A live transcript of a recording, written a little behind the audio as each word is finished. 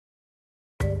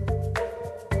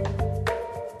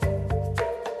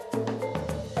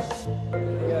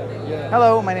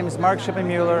Hello, my name is Marc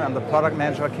Shipman-Mueller. I'm the product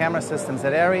manager of camera systems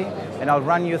at Arri, and I'll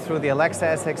run you through the Alexa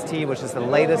Sxt, which is the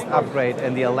latest upgrade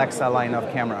in the Alexa line of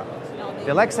camera.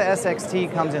 The Alexa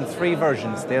Sxt comes in three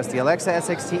versions. There's the Alexa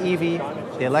Sxt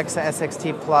EV, the Alexa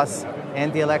Sxt Plus,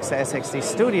 and the Alexa Sxt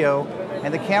Studio.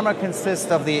 And the camera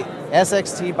consists of the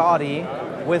Sxt body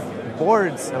with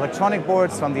boards, electronic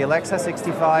boards from the Alexa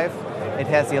 65. It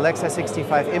has the Alexa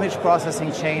 65 image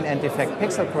processing chain and defect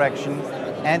pixel correction,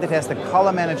 and it has the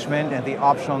color management and the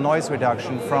optional noise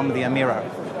reduction from the Amira.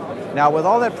 Now, with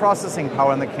all that processing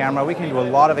power in the camera, we can do a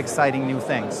lot of exciting new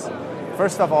things.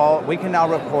 First of all, we can now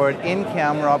record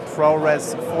in-camera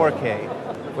ProRes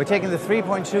 4K. We're taking the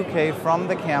 3.2K from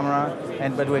the camera,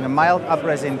 and we're doing a mild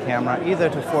upres in camera, either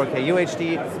to 4K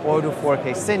UHD or to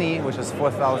 4K Cine, which is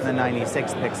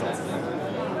 4096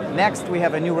 pixels. Next, we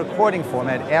have a new recording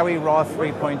format, Arri Raw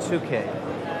 3.2K.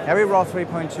 Arri Raw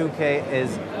 3.2K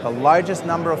is the largest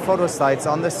number of photo sites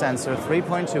on the sensor,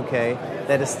 3.2K,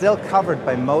 that is still covered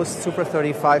by most Super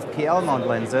 35 PL mount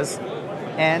lenses,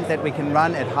 and that we can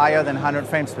run at higher than 100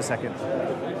 frames per second.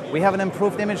 We have an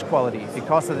improved image quality.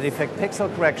 Because of the defect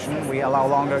pixel correction, we allow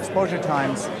longer exposure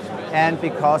times, and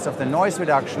because of the noise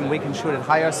reduction, we can shoot at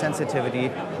higher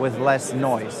sensitivity with less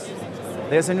noise.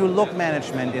 There's a new look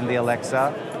management in the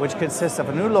Alexa, which consists of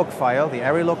a new look file, the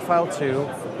Arri Look File 2,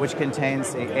 which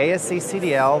contains the ASC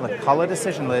CDL, the color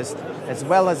decision list, as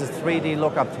well as a 3D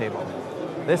lookup table.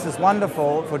 This is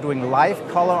wonderful for doing live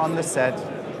color on the set.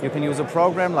 You can use a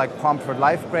program like Pomfret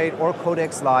Live Grade or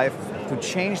Codex Live to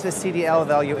change the CDL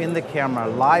value in the camera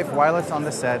live while it's on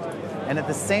the set. And at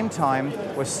the same time,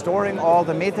 we're storing all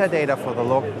the metadata for the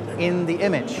look in the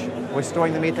image. We're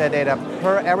storing the metadata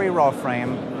per Arri Raw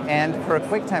frame and per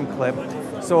QuickTime clip,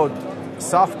 so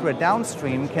software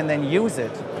downstream can then use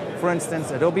it. For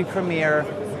instance, Adobe Premiere,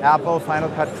 Apple Final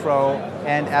Cut Pro,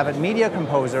 and Avid Media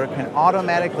Composer can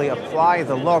automatically apply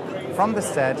the look from the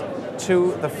set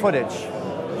to the footage.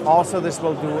 Also, this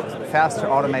will do faster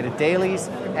automated dailies,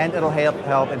 and it'll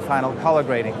help in final color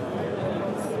grading.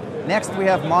 Next, we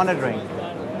have monitoring.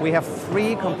 We have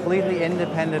three completely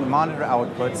independent monitor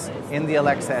outputs in the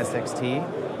Alexa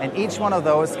Sxt, and each one of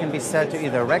those can be set to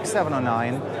either Rec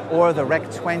 709 or the Rec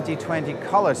 2020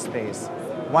 color space.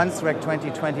 Once Rec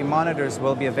 2020 monitors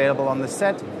will be available on the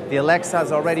set, the Alexa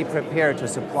is already prepared to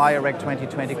supply a Rec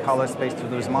 2020 color space to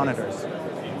those monitors.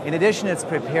 In addition, it's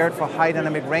prepared for high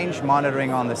dynamic range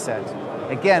monitoring on the set.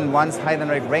 Again, once high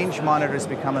dynamic range monitors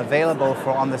become available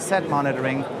for on-the-set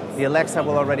monitoring, the Alexa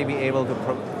will already be able to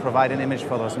provide an image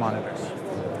for those monitors.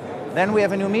 Then we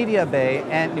have a new media bay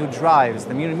and new drives.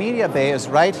 The new media bay is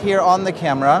right here on the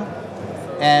camera,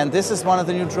 and this is one of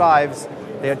the new drives.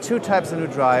 There are two types of new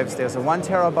drives. There's a 1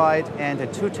 terabyte and a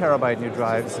 2 terabyte new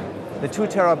drives. The 2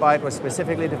 terabyte was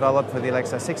specifically developed for the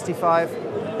Alexa 65.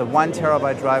 The 1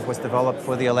 terabyte drive was developed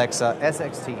for the Alexa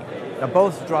Sxt. Now,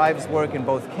 both drives work in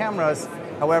both cameras.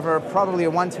 However, probably a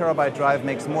 1 terabyte drive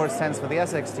makes more sense for the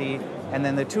Sxt, and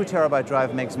then the 2 terabyte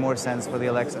drive makes more sense for the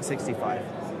Alexa 65.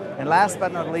 And last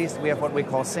but not least, we have what we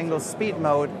call single speed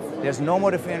mode. There's no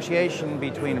more differentiation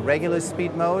between regular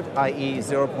speed mode, i.e.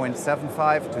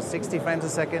 0.75 to 60 frames a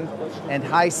second, and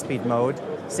high speed mode,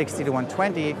 60 to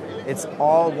 120. It's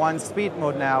all one speed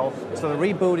mode now, so the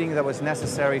rebooting that was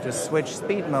necessary to switch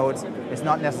speed modes is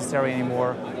not necessary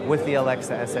anymore with the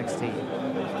Alexa Sxt.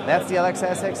 That's the Alexa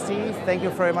Sxt. Thank you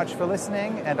very much for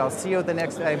listening, and I'll see you at the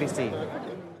next IBC.